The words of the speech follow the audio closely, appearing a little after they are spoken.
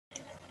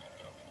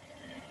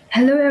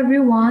Hello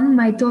everyone,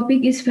 my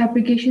topic is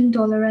Fabrication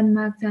Tolerant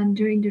Mach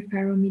Zehnder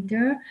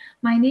Interferometer.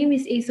 My name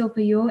is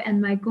Sophayo and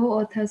my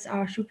co-authors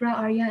are Shupra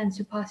Arya and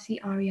Supasi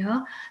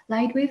Arya,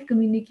 Lightwave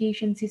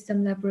Communication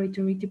System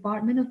Laboratory,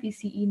 Department of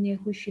ECE,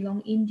 NEHU,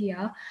 Shillong,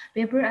 India,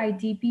 paper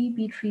ID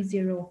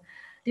B30.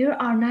 There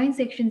are 9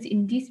 sections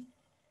in this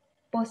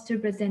poster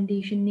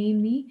presentation,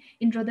 namely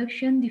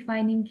Introduction,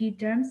 Defining Key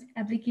Terms,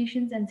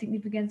 Applications and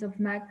Significance of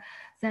Mach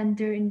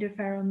Zehnder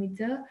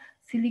Interferometer,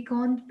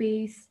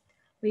 Silicon-based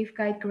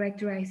waveguide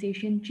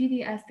characterization,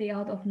 GDS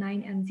layout of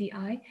 9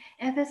 MZI,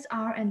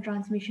 FSR and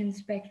transmission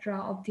spectra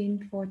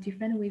obtained for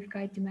different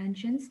waveguide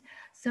dimensions,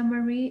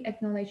 summary,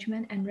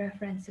 acknowledgement, and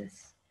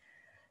references.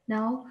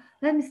 Now,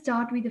 let me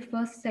start with the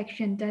first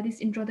section, that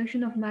is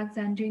Introduction of Mach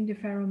Zehnder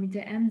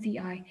Interferometer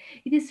MZI.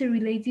 It is a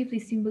relatively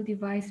simple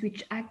device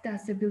which acts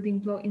as a building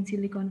block in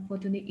silicon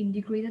photonic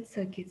integrated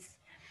circuits.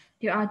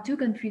 There are 2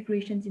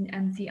 configurations in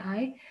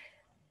MZI.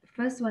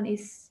 First one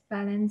is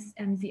balanced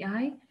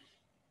MZI,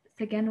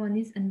 second one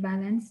is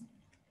unbalanced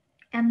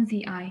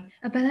MZI.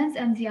 A balanced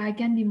MZI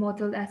can be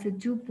modeled as a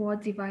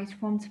 2-port device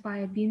formed by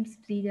a beam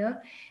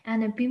splitter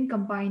and a beam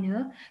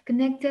combiner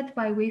connected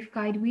by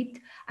waveguide with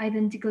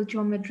identical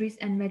geometries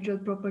and material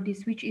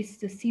properties, which is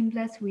the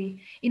simplest way.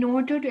 In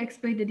order to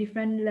explain the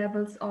different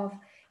levels of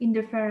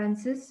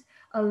interferences,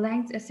 a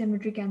length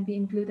asymmetry can be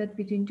included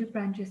between 2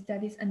 branches,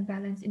 that is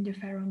unbalanced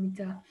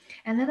interferometer.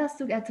 And let us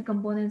look at the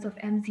components of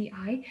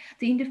MZI.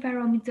 The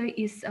interferometer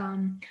is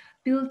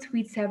built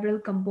with several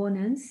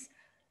components.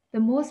 The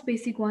most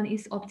basic one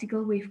is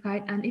optical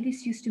waveguide, and it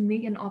is used to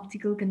make an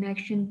optical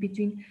connection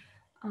between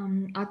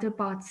other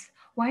parts.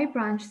 Wide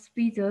branch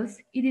splitters,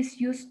 it is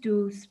used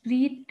to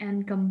split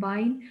and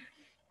combine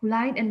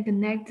light and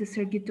connect the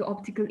circuit to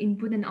optical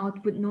input and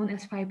output known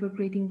as fiber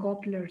grating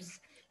couplers,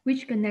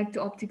 which connect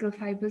to optical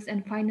fibers,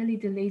 and finally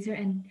the laser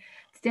and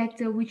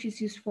detector, which is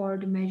used for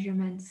the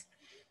measurements.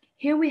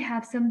 Here we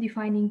have some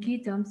defining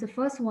key terms. The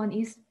first one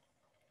is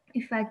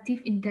effective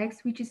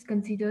index, which is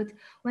considered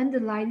when the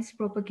light is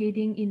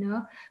propagating in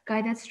a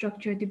guided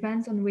structure,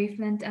 depends on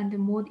wavelength and the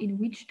mode in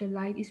which the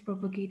light is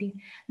propagating.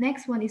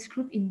 Next one is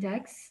group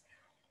index.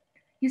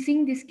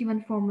 Using this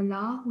given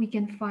formula, we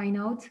can find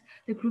out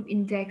the group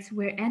index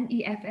where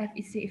NEFF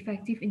is the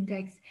effective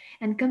index.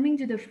 And coming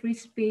to the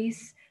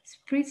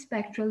free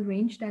spectral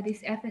range, that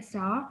is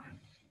FSR,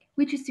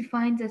 which is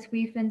defined as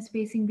wavelength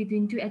spacing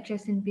between 2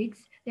 adjacent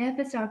peaks. The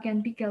FSR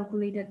can be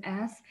calculated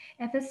as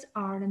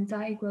FSR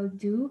lambda equal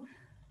to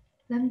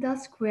lambda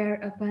square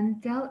upon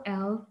del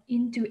L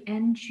into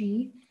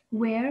Ng,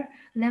 where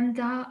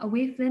lambda a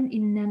wavelength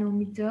in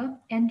nanometer,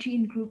 Ng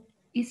in group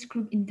is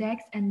group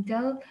index, and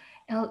del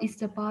L is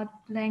the path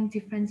length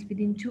difference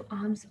between 2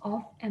 arms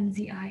of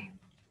MZI.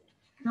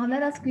 Now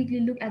let us quickly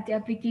look at the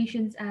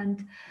applications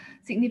and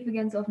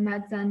significance of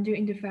Mach Zehnder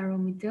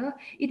interferometer.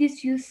 It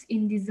is used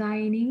in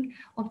designing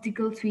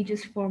optical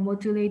switches for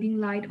modulating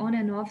light on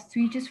and off,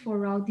 switches for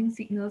routing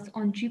signals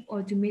on chip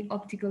or to make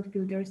optical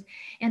filters,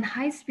 and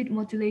high-speed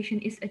modulation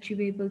is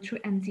achievable through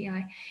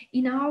MZI.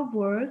 In our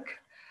work,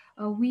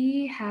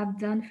 we have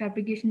done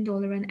fabrication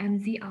tolerant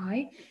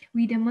MZI.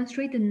 We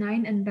demonstrate the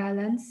 9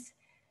 unbalanced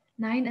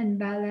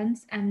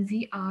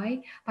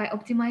MZI by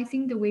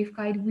optimizing the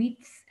waveguide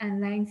widths and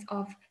lengths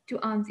of 2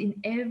 arms in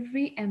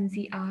every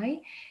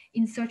MZI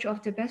in search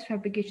of the best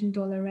fabrication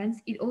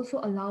tolerance. It also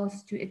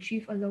allows to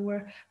achieve a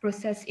lower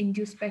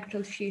process-induced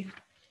spectral shift.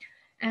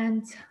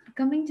 And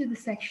coming to the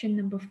section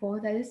number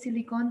 4, that is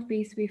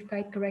silicon-based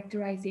waveguide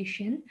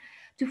characterization.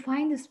 To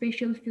find the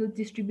spatial field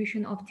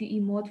distribution of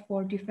TE mode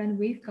for different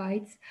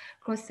waveguides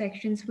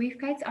cross-sections,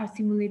 waveguides are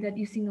simulated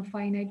using a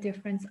finite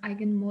difference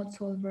eigenmode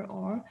solver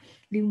or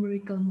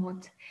numerical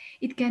mode.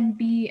 It can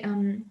be,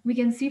 we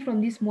can see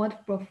from this mode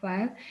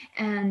profile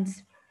and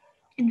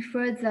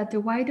infers that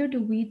the wider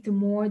the width, the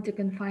more the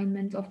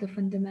confinement of the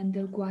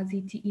fundamental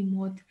quasi-TE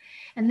mode.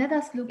 And let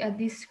us look at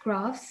these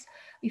graphs,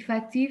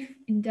 effective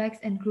index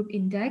and group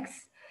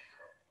index.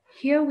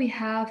 Here we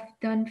have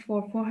done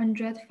for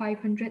 400,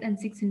 500, and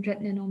 600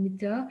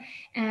 nanometer,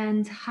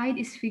 and height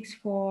is fixed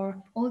for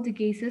all the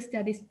cases,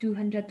 that is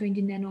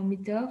 220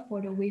 nanometer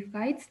for the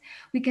waveguides.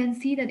 We can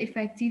see that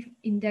effective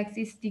index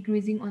is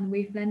decreasing on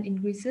wavelength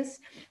increases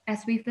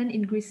as wavelength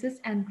increases,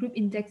 and group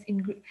index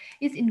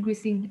is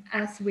increasing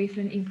as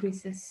wavelength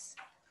increases.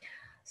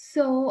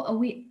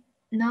 So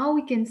now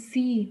we can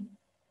see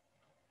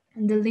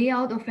the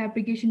layout of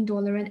fabrication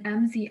tolerant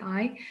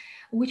MZI,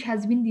 which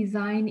has been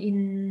designed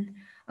in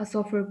a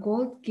software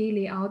called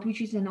K-Layout, which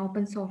is an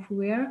open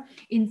software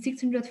in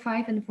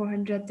 605 and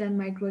 410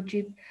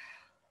 microchip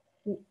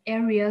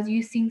areas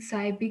using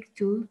SciBig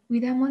tool. We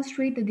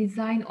demonstrate the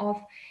design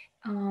of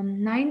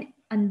 9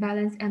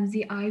 unbalanced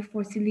MZI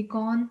for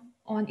silicon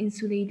on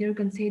insulator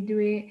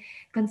considering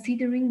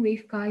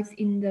waveguides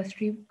in the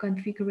strip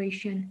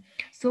configuration.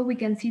 So we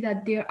can see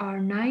that there are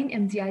 9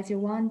 MZIs,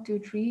 1, 2,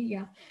 3,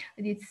 yeah,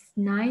 it's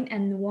 9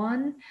 and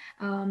 1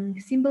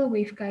 simple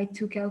waveguide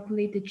to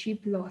calculate the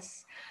chip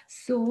loss.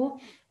 So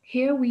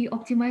here we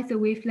optimize the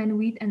wavelength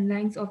width and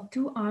length of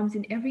 2 arms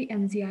in every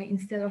MZI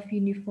instead of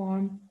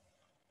uniform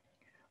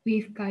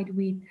waveguide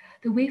width.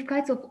 The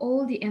waveguides of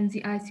all the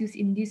MZIs used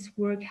in this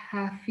work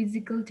have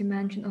physical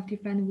dimension of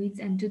different widths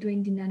and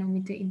 220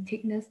 nanometer in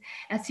thickness,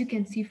 as you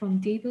can see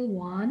from table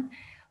 1,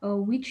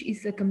 which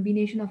is a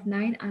combination of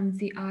 9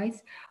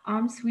 MZIs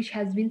arms which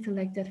has been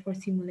selected for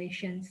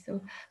simulations.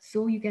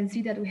 So you can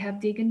see that we have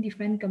taken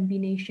different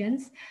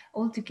combinations,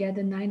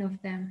 altogether 9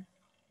 of them.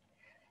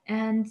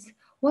 And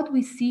what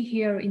we see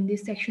here in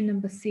this section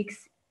number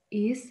 6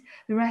 is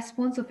the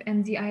response of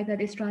MZI,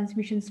 that is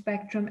transmission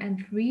spectrum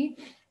and free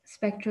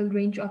spectral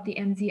range of the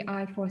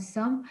MZI for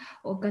some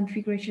or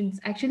configurations.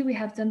 Actually, we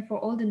have done for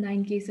all the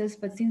 9 cases,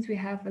 but since we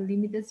have a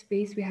limited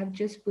space, we have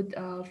just put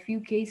a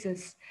few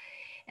cases.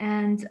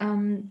 And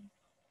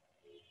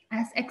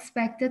as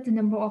expected, the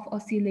number of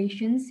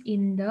oscillations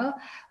in the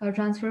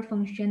transfer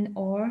function,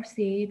 or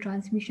say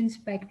transmission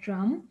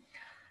spectrum,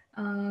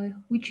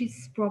 which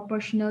is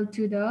proportional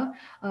to the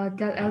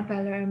del L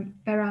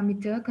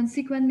parameter.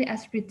 Consequently,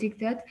 as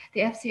predicted,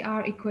 the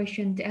FCR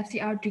equation, the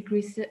FSR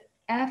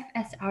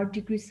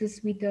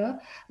decreases with the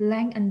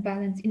length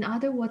unbalance. In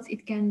other words,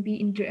 it can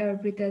be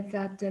interpreted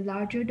that the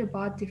larger the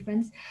bar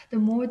difference, the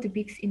more the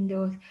peaks in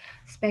the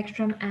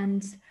spectrum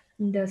and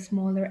the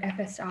smaller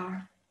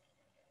FSR.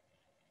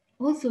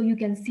 Also, you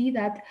can see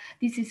that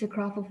this is a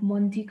graph of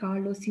Monte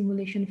Carlo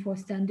simulation for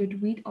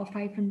standard width of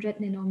 500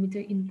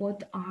 nanometer in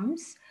both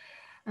arms.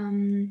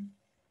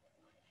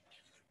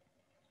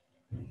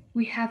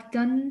 We have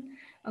done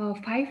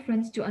 5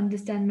 runs to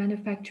understand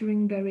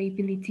manufacturing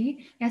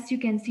variability. As you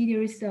can see,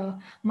 there is a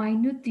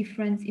minute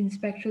difference in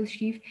spectral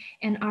shift,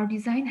 and our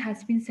design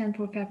has been sent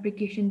for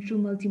fabrication through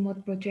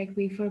multi-mode project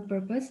wafer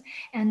purpose,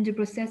 and the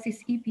process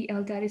is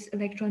EPL, that is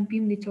electron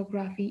beam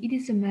lithography. It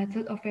is a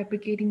method of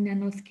fabricating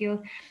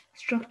nanoscale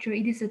structure.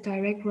 It is a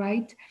direct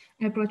write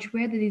approach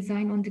where the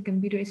design on the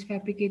computer is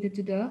fabricated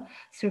to the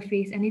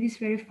surface, and it is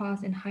very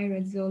fast and high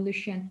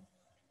resolution.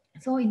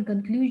 So in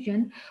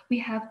conclusion, we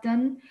have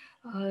done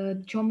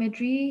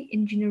geometry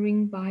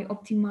engineering by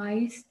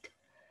optimized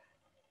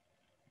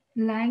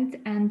length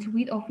and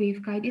width of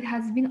waveguide. It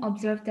has been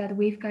observed that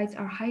waveguides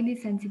are highly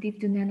sensitive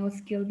to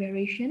nanoscale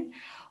variation.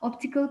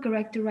 Optical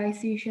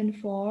characterization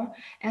for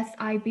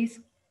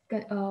SI-based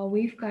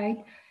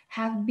waveguide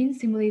have been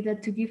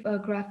simulated to give a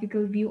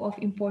graphical view of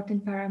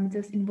important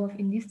parameters involved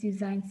in this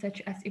design,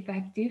 such as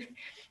effective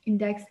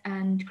index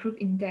and crook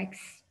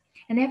index.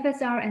 An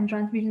FSR and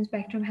transmission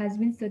spectrum has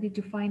been studied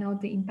to find out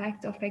the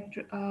impact of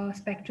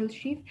spectral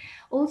shift.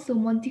 Also,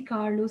 Monte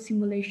Carlo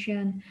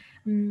simulation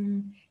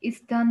is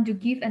done to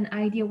give an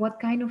idea what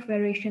kind of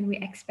variation we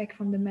expect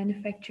from the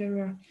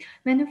manufacturer.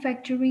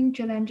 Manufacturing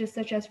challenges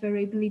such as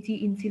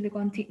variability in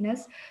silicon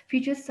thickness,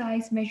 feature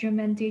size,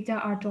 measurement data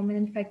are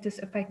dominant factors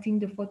affecting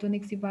the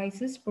photonics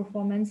devices,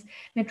 performance,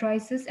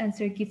 matrices, and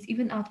circuits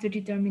even after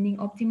determining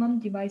optimum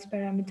device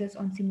parameters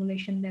on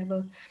simulation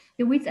level.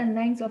 The width and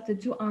length of the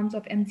two arms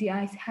of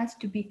MZIs have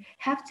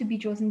to be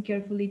chosen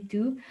carefully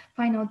to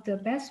find out the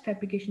best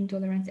fabrication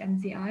tolerance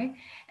MZI.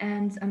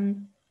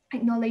 And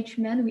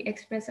acknowledgement, we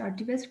express our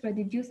deepest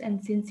gratitude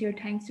and sincere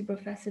thanks to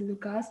Professor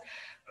Lucas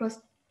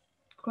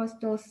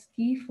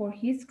Krostowski for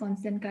his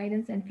constant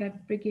guidance and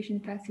fabrication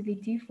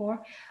facility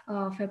for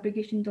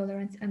fabrication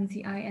tolerance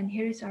MZI. And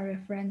here is our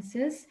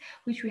references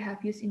which we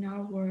have used in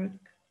our work.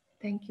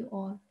 Thank you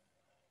all.